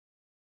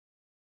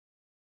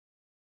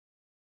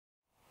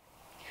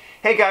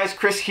Hey guys,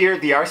 Chris here,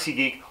 the RC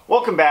Geek.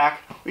 Welcome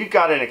back. We've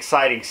got an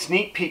exciting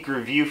sneak peek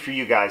review for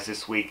you guys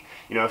this week.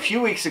 You know, a few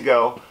weeks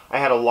ago, I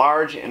had a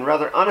large and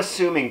rather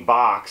unassuming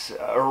box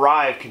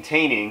arrive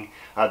containing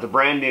the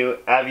brand new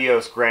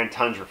Avios Grand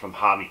Tundra from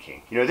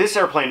Hobbyking. You know, this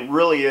airplane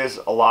really is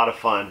a lot of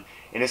fun,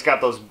 and it's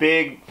got those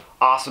big,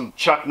 awesome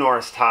Chuck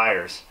Norris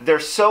tires. They're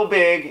so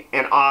big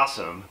and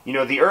awesome. You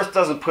know, the earth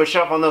doesn't push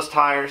up on those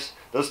tires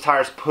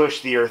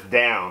push the earth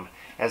down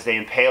as they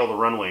impale the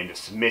runway into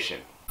submission.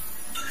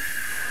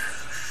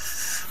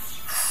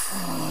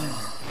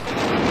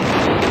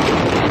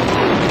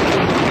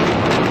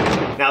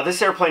 Now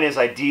this airplane is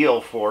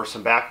ideal for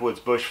some backwoods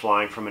bush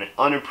flying from an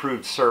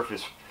unimproved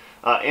surface.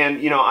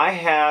 And you know, I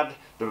had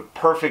the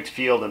perfect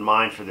field in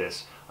mind for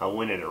this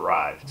when it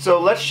arrived. So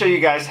let's show you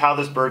guys how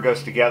this bird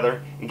goes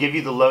together and give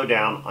you the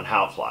lowdown on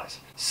how it flies.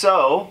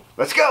 So,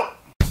 let's go!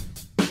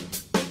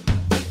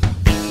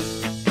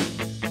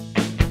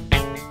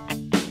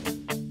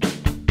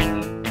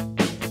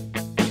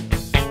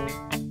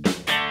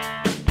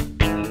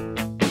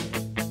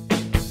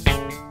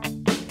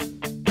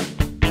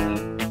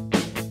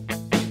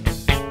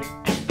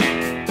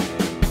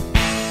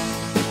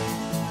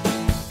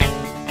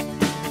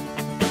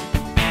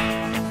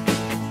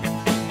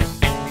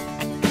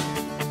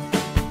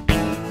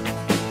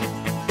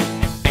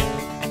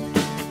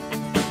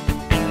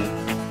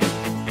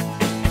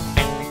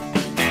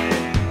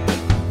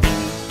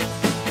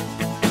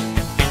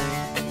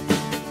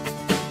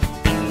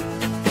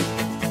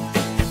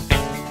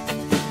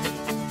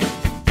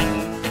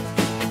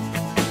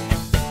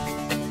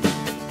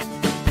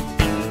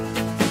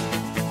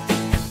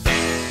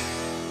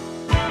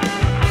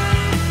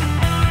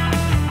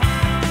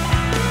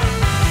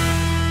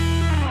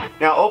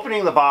 Now,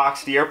 opening the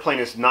box, the airplane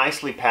is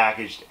nicely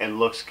packaged and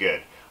looks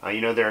good.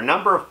 You know, there are a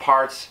number of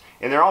parts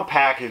and they're all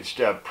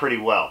packaged pretty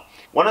well.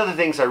 One of the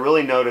things I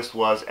really noticed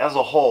was, as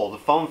a whole, the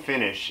foam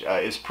finish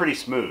is pretty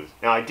smooth.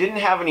 Now, I didn't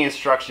have any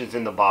instructions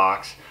in the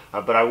box,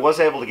 but I was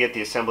able to get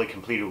the assembly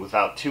completed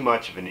without too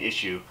much of an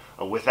issue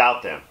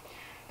without them.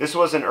 This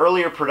was an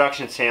earlier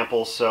production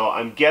sample, so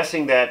I'm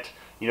guessing that,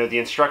 you know, the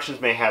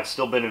instructions may have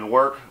still been in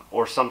work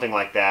or something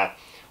like that.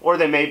 Or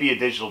they may be a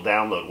digital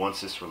download once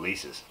this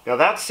releases. Now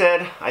that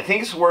said, I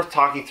think it's worth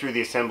talking through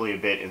the assembly a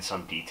bit in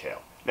some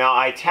detail. Now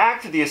I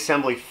attacked the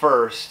assembly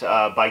first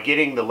by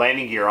getting the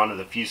landing gear onto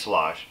the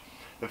fuselage.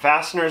 The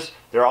fasteners,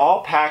 they're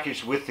all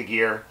packaged with the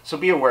gear, so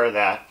be aware of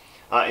that.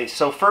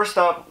 So first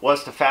up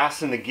was to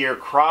fasten the gear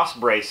cross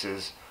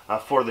braces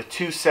for the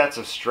two sets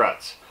of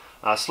struts.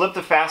 Slip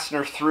the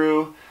fastener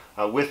through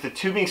with the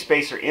tubing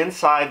spacer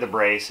inside the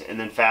brace and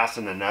then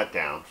fasten the nut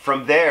down.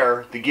 From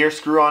there, the gear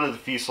screw onto the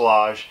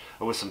fuselage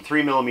with some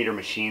 3mm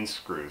machine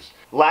screws.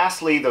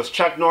 Lastly, those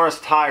Chuck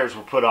Norris tires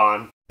were put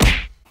on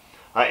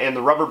and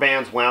the rubber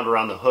bands wound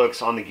around the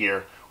hooks on the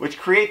gear, which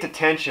create the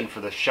tension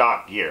for the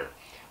shock gear.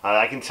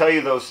 I can tell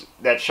you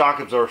that shock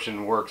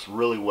absorption works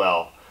really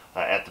well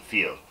at the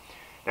field.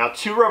 Now,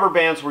 2 rubber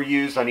bands were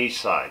used on each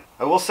side.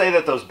 I will say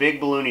that those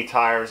big balloony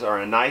tires are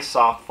a nice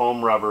soft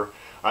foam rubber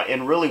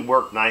and really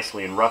work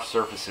nicely in rough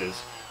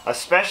surfaces,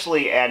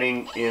 especially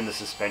adding in the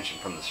suspension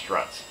from the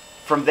struts.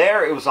 From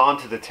there, it was on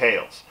to the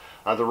tails.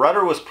 The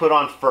rudder was put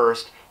on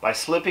first by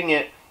slipping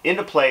it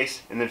into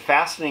place and then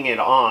fastening it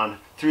on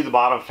through the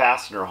bottom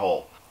fastener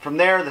hole. From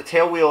there, the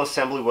tail wheel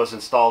assembly was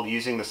installed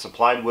using the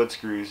supplied wood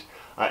screws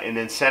and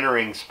then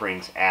centering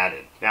springs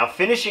added. Now,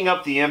 finishing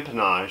up the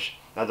empennage,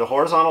 the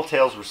horizontal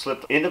tails were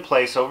slipped into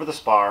place over the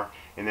spar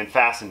and then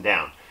fastened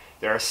down.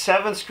 There are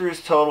 7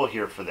 screws total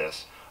here for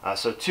this.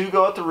 So 2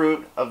 go at the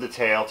root of the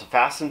tail to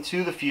fasten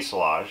to the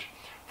fuselage,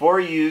 4 are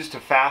used to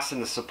fasten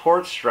the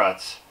support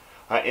struts,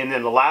 and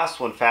then the last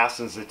one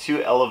fastens the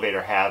 2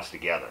 elevator halves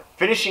together.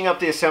 Finishing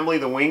up the assembly,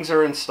 the wings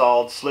are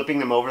installed, slipping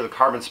them over the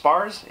carbon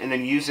spars and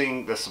then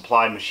using the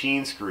supplied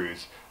machine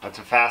screws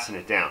to fasten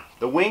it down.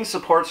 The wing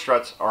support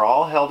struts are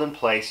all held in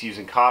place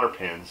using cotter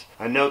pins.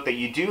 Note that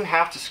you do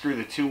have to screw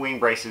the 2 wing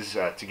braces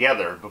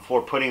together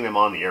before putting them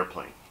on the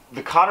airplane.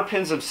 The cotter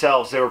pins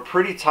themselves, they were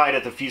pretty tight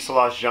at the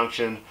fuselage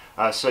junction,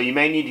 so you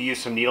may need to use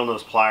some needle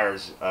nose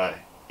pliers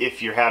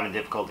if you're having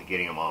difficulty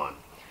getting them on.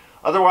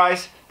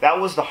 Otherwise, that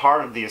was the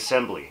heart of the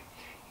assembly.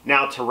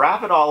 Now, to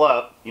wrap it all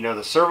up, you know,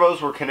 the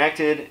servos were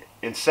connected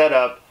and set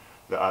up,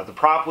 the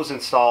prop was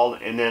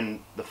installed, and then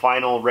the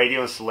final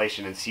radio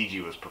installation and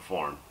CG was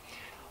performed.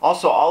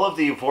 Also, all of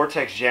the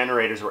vortex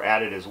generators were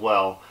added as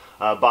well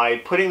by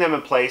putting them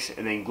in place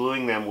and then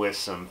gluing them with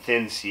some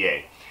thin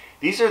CA.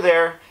 These are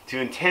there to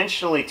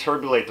intentionally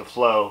turbulate the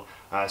flow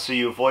so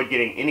you avoid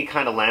getting any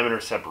kind of laminar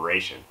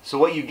separation. So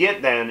what you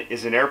get then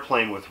is an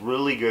airplane with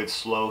really good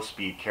slow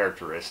speed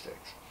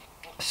characteristics.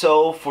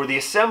 So for the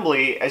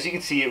assembly, as you can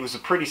see, it was a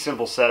pretty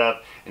simple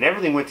setup and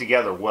everything went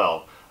together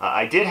well.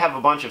 I did have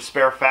a bunch of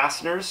spare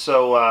fasteners,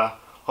 so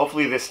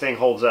hopefully this thing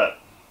holds up.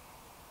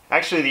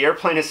 Actually, the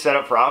airplane is set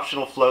up for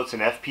optional floats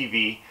and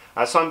FPV,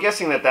 so I'm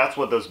guessing that that's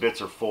what those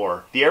bits are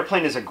for. The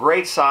airplane is a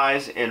great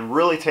size and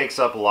really takes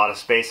up a lot of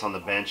space on the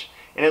bench,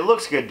 and it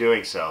looks good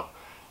doing so.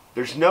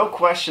 There's no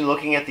question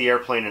looking at the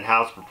airplane and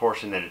how it's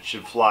proportioned that it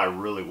should fly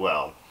really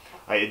well.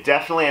 It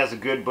definitely has a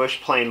good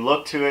bush plane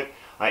look to it,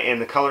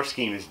 and the color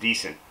scheme is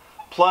decent.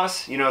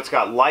 Plus, you know, it's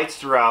got lights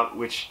throughout,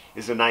 which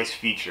is a nice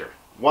feature.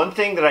 One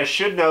thing that I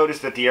should note is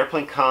that the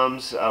airplane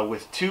comes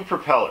with two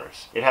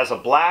propellers. It has a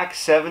black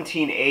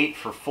 17.8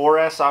 for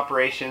 4S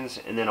operations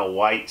and then a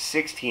white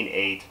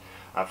 16.8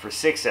 for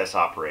 6S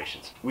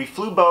operations. We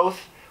flew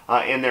both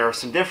and there are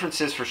some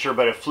differences for sure,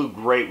 but it flew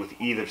great with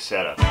either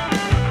setup.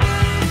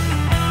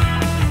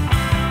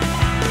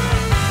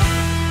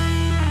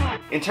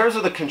 In terms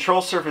of the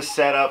control surface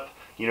setup,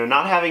 you know,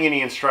 not having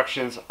any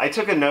instructions, I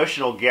took a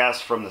notional guess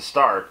from the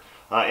start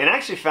and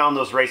actually found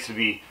those rates to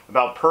be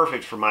about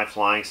perfect for my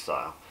flying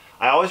style.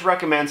 I always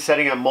recommend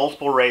setting up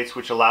multiple rates,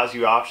 which allows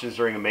you options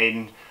during a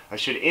maiden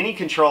should any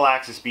control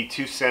axis be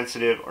too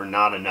sensitive or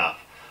not enough.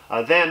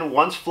 Then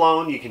once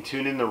flown, you can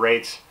tune in the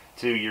rates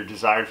to your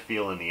desired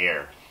feel in the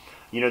air.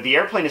 You know, the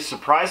airplane is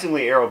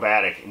surprisingly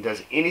aerobatic and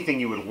does anything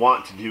you would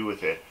want to do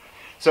with it.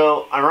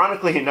 So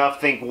ironically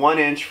enough, think 1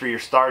 inch for your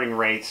starting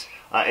rates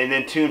and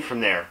then tune from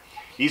there.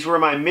 These were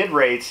my mid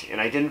rates and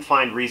I didn't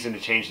find reason to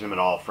change them at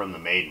all from the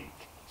maiden.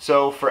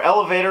 So for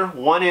elevator,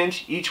 1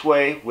 inch each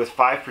way with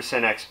 5%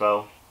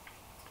 expo.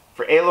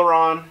 For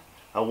aileron,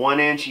 1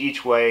 inch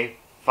each way,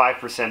 5%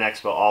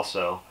 expo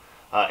also.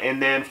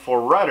 And then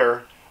for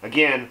rudder,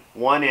 again,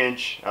 1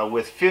 inch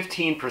with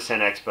 15%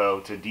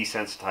 expo to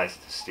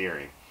desensitize the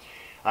steering.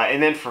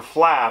 And then for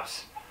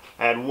flaps,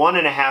 I had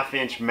 1.5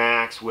 inch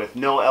max with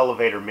no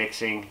elevator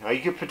mixing. You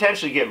could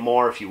potentially get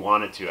more if you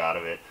wanted to out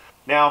of it.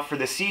 Now for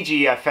the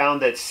CG, I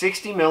found that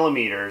 60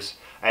 millimeters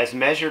as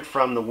measured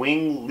from the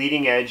wing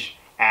leading edge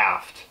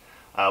aft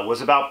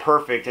was about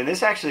perfect, and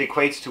this actually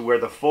equates to where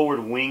the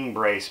forward wing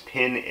brace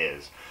pin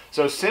is.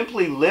 So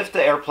simply lift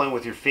the airplane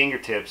with your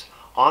fingertips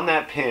on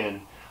that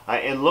pin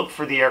and look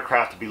for the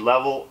aircraft to be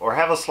level or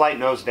have a slight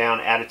nose down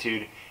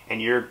attitude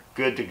and you're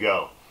good to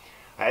go.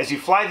 As you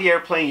fly the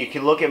airplane, you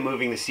can look at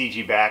moving the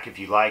CG back if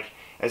you like,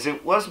 as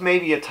it was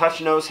maybe a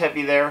touch nose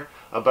heavy there,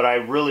 but I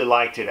really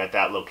liked it at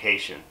that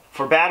location.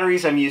 For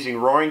batteries, I'm using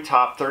Roaring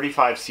Top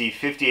 35C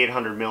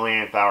 5800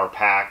 mAh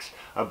packs,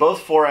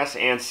 both 4S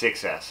and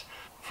 6S.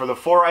 For the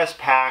 4S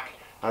pack,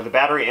 the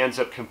battery ends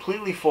up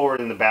completely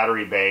forward in the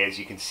battery bay, as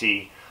you can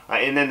see,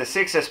 and then the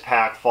 6S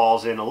pack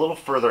falls in a little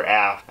further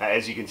aft,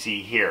 as you can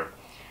see here.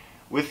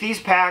 With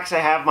these packs, I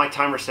have my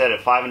timer set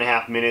at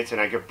 5.5 minutes, and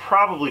I could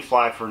probably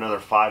fly for another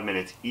 5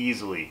 minutes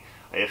easily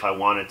if I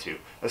wanted to,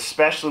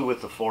 especially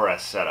with the 4S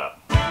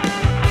setup.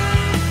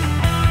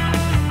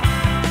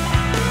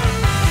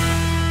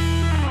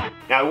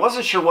 Now, I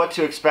wasn't sure what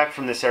to expect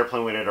from this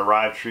airplane when it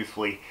arrived,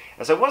 truthfully,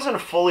 as I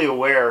wasn't fully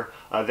aware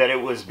that it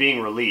was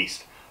being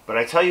released. But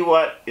I tell you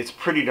what, it's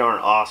pretty darn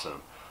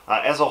awesome.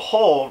 As a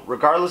whole,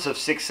 regardless of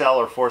 6-cell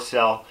or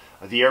 4-cell,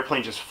 the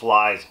airplane just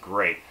flies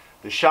great.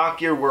 The shock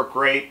gear work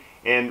great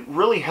and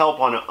really help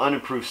on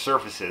unimproved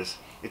surfaces.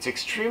 It's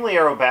extremely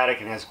aerobatic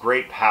and has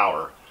great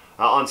power.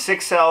 On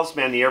 6 cells,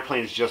 man, the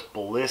airplane is just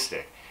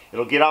ballistic.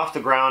 It'll get off the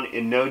ground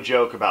in no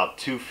joke about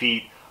 2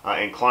 feet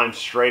and climb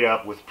straight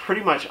up with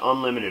pretty much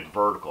unlimited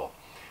vertical.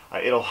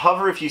 It'll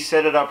hover if you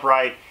set it up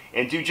right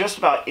and do just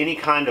about any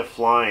kind of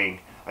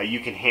flying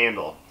you can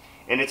handle.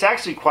 And it's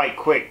actually quite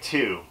quick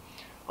too.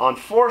 On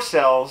 4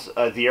 cells,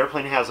 the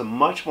airplane has a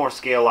much more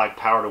scale-like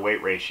power to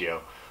weight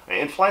ratio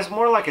and flies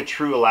more like a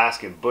true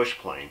Alaskan bush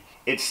plane.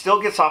 It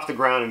still gets off the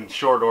ground in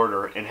short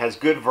order and has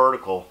good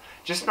vertical,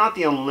 just not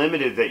the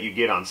unlimited that you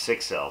get on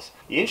 6 cells.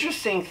 The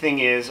interesting thing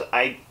is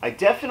I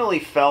definitely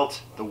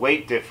felt the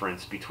weight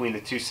difference between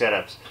the two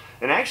setups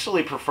and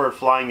actually preferred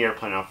flying the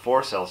airplane on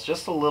 4 cells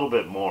just a little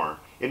bit more.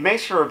 It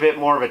makes for a bit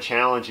more of a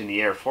challenge in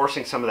the air,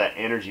 forcing some of that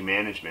energy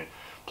management.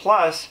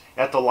 Plus,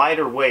 at the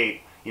lighter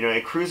weight, you know,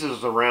 it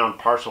cruises around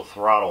partial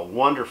throttle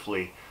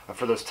wonderfully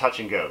for those touch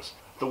and goes.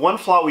 The one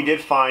flaw we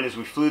did find as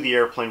we flew the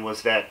airplane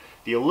was that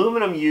the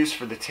aluminum used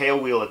for the tail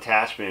wheel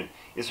attachment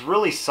is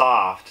really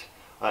soft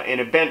and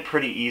it bent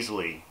pretty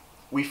easily.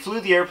 We flew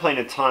the airplane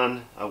a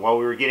ton while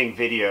we were getting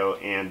video,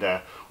 and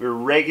we were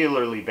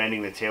regularly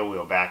bending the tail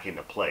wheel back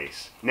into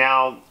place.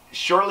 Now,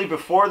 shortly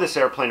before this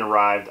airplane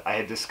arrived, I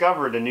had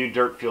discovered a new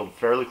dirt field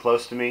fairly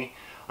close to me,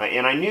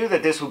 and I knew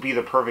that this would be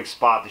the perfect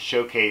spot to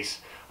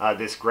showcase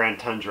this Grand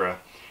Tundra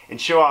and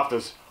show off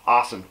those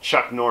awesome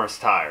Chuck Norris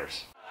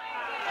tires.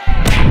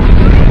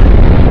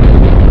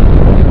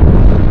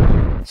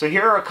 So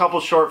here are a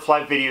couple short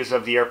flight videos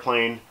of the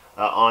airplane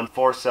on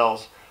 4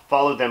 cells,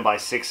 followed then by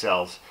 6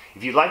 cells.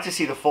 If you'd like to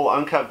see the full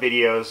uncut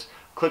videos,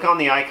 click on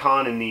the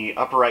icon in the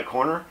upper right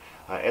corner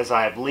as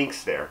I have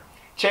links there.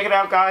 Check it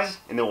out, guys,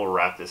 and then we'll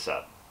wrap this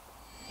up.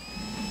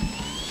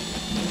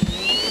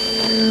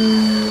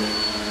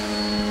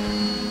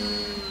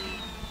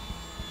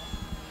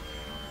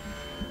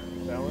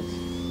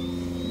 Balance.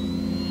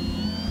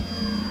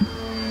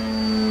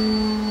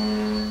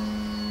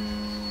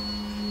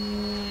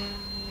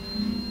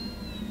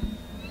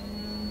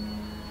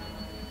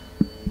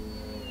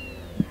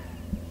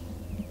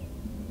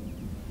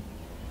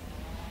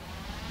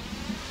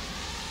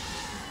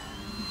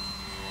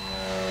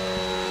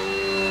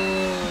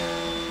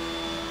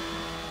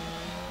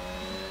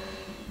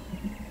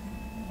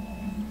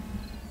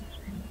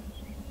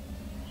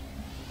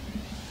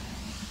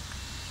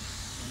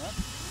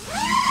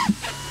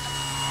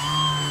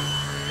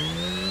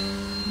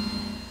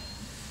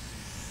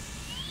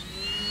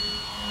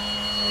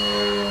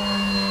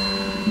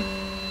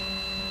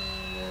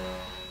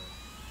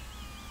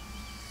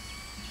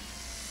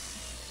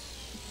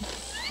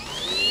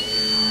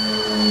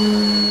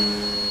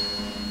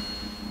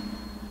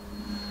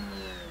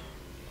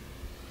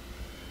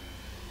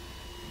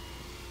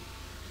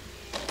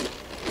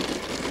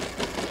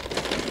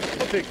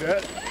 take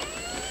that.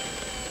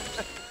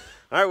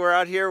 All right, we're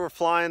out here. We're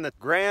flying the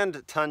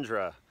Grand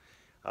Tundra,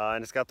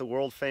 and it's got the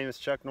world famous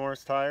Chuck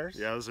Norris tires.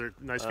 Yeah, those are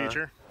a nice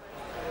feature.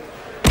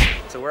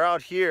 So we're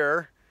out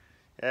here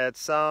at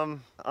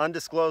some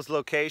undisclosed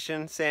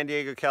location, San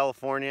Diego,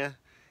 California,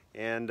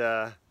 and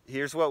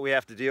here's what we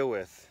have to deal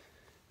with.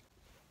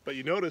 But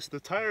you notice the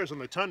tires on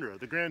the Tundra,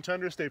 the Grand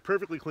Tundra, stay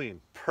perfectly clean.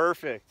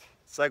 Perfect.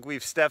 It's like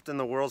we've stepped in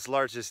the world's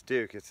largest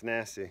Duke. It's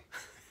nasty.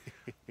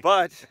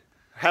 But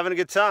having a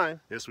good time.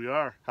 Yes, we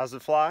are. How's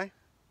it fly?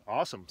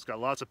 Awesome. It's got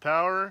lots of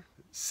power.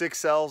 6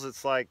 cells.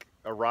 It's like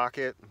a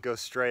rocket. Goes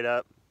straight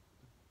up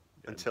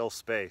until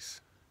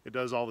space. It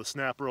does all the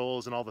snap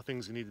rolls and all the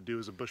things you need to do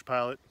as a bush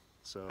pilot.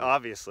 So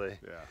obviously.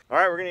 Yeah. All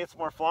right, we're gonna get some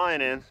more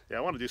flying in. Yeah,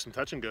 I want to do some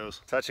touch and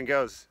goes. Touch and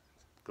goes.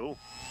 Cool.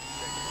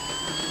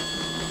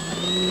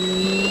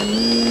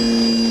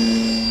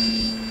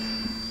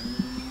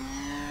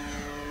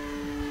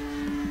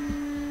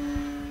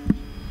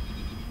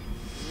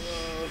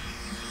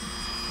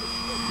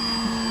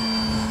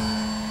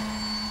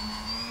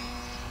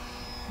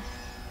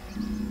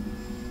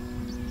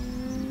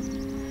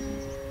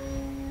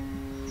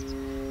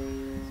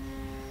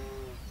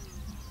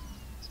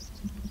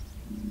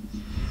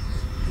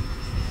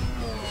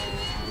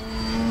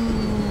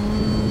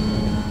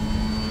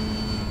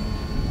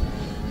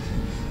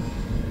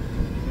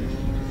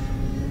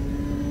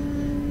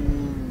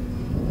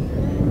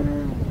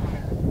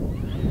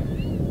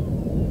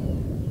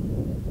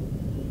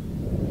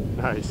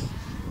 Nice.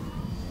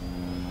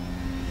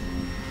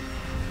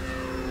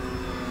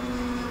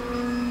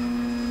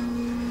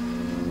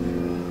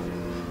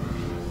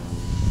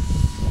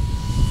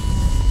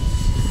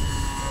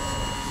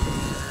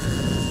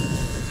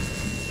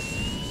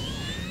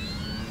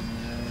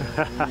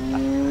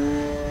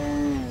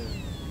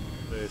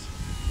 Nice.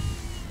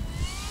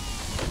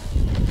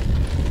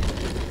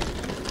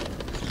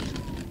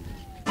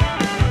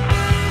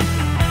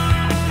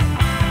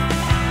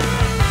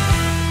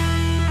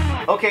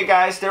 Okay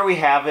guys, there we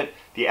have it,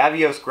 the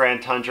Avios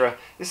Grand Tundra.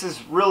 This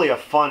is really a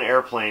fun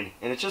airplane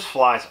and it just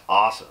flies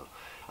awesome.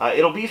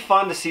 It'll be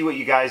fun to see what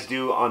you guys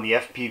do on the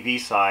FPV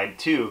side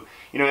too,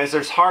 you know, as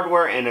there's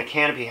hardware and a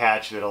canopy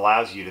hatch that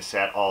allows you to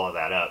set all of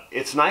that up.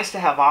 It's nice to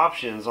have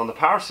options on the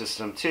power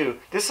system too.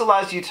 This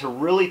allows you to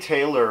really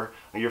tailor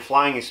your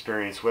flying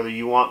experience, whether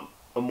you want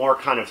a more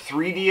kind of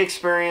 3D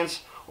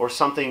experience or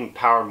something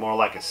powered more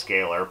like a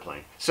scale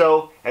airplane.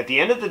 So at the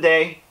end of the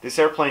day, this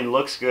airplane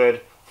looks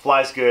good,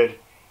 flies good,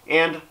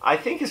 and I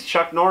think is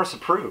Chuck Norris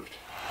approved.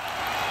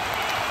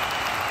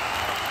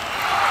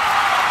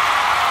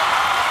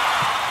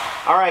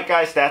 Alright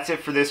guys, that's it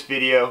for this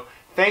video.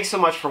 Thanks so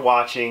much for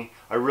watching.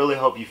 I really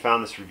hope you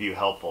found this review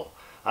helpful.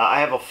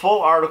 I have a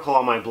full article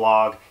on my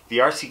blog,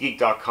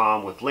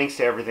 thercgeek.com, with links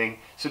to everything,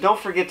 so don't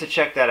forget to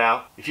check that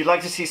out. If you'd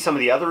like to see some of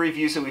the other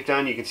reviews that we've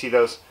done, you can see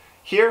those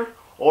here,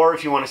 or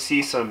if you want to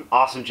see some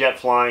awesome jet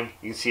flying,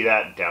 you can see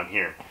that down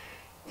here.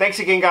 Thanks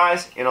again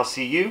guys, and I'll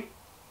see you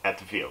at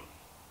the field.